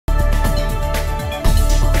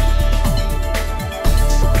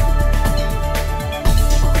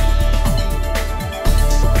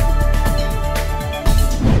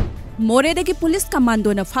मोरेदगी police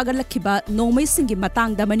commando न फागलखिबा नोमैसिंगी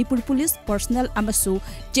मातांगदा Manipur police personal अमसु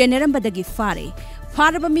जेनेरंबदगी फारे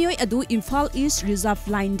फारबा मियोय अदु इम्फाल ईस्ट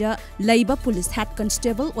रिजर्व लाइन दा लैबा पुलिस हेड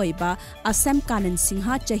कांस्टेबल ओइबा असम कानन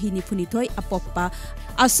सिंहा चही निफुनिथोय अपोक्पा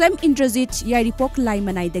असम इंद्रजीत यारिपोक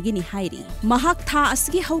लाइमनाइदगिनी हाइरी महाक था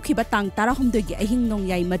असगी हौखिबा तांग 16 गी अहिंग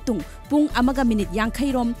नोंयाय मतुंग पुंग अमगा मिनिट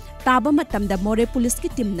 50 रोम ताबा मतमदा मोरे पुलिस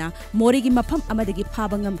की टीमना मोरेगी मफम अमदगी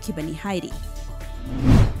फाबा ngamkhibani हाइरी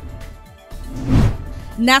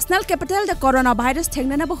national capital the corona virus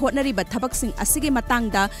थेंगनब होटनरीब थबकसिंग असिगे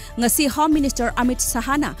मतंगदा ngasi home minister Amit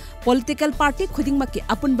शाहना political party खुदिंगमकी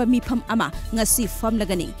अपुनब मिफम अमा ngasi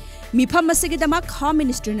फमलगनी मिफम असिगिदमक होम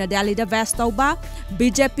मिनिस्टर न दिल्लीदा वेस्ट तौबा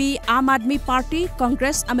बीजेपी आम आदमी पार्टी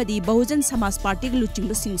कांग्रेस अमदी बहुजन समाज पार्टी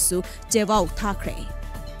लुचिंगबसिंगसु चेवाउ थाख्रे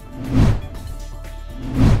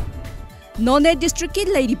नोने डिस्ट्रिक्ट की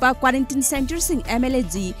लैरिपा क्वारंटाइन सेंटर सिंग एमएलए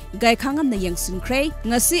जी गायखांगम न यंगसिनख्रे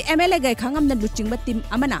ngasi एमएलए गायखांगम न लुचिंगबा टीम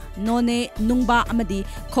अमना नोने नुंगबा अमदी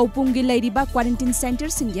खौपुंगी लैरिबा क्वारंटाइन सेंटर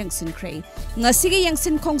सिंग यंगसिनख्रे ngasi गे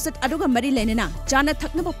यंगसिन खोंगसत अदुगा मरी लेनेना चाना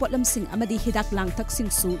थकनबा पोटलम सिंग अमदी हिदाक लांगथक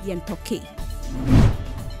सिंगसु यंथोखी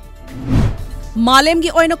मालेम की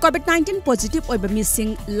ओइनो कोविड-19 पॉजिटिव ओइबा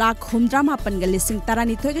मिसिंग लाख 1,38 लिसिंग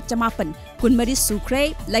 12 गे चमापन कुनमरी सुख्रे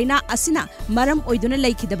लाइना असिना मरम ओइदुना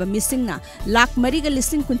लैखिदबा मिसिंगना लाख 4 गे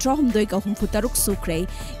लिसिंग 19 गा 63 सुख्रे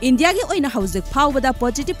इंडिया की ओइना हौजिक फावबदा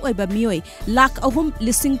पॉजिटिव ओइबा मियोय लाख 3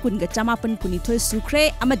 लिसिंग 10 गा चमापन 19 सुख्रे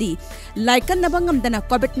अमदी लाइकन नबंगमदना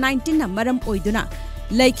कोविड-19 ना मरम ओइदुना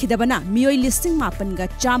लैखिदबना मियोय लिसिंग 9 गा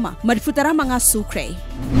चामा 35 सुख्रे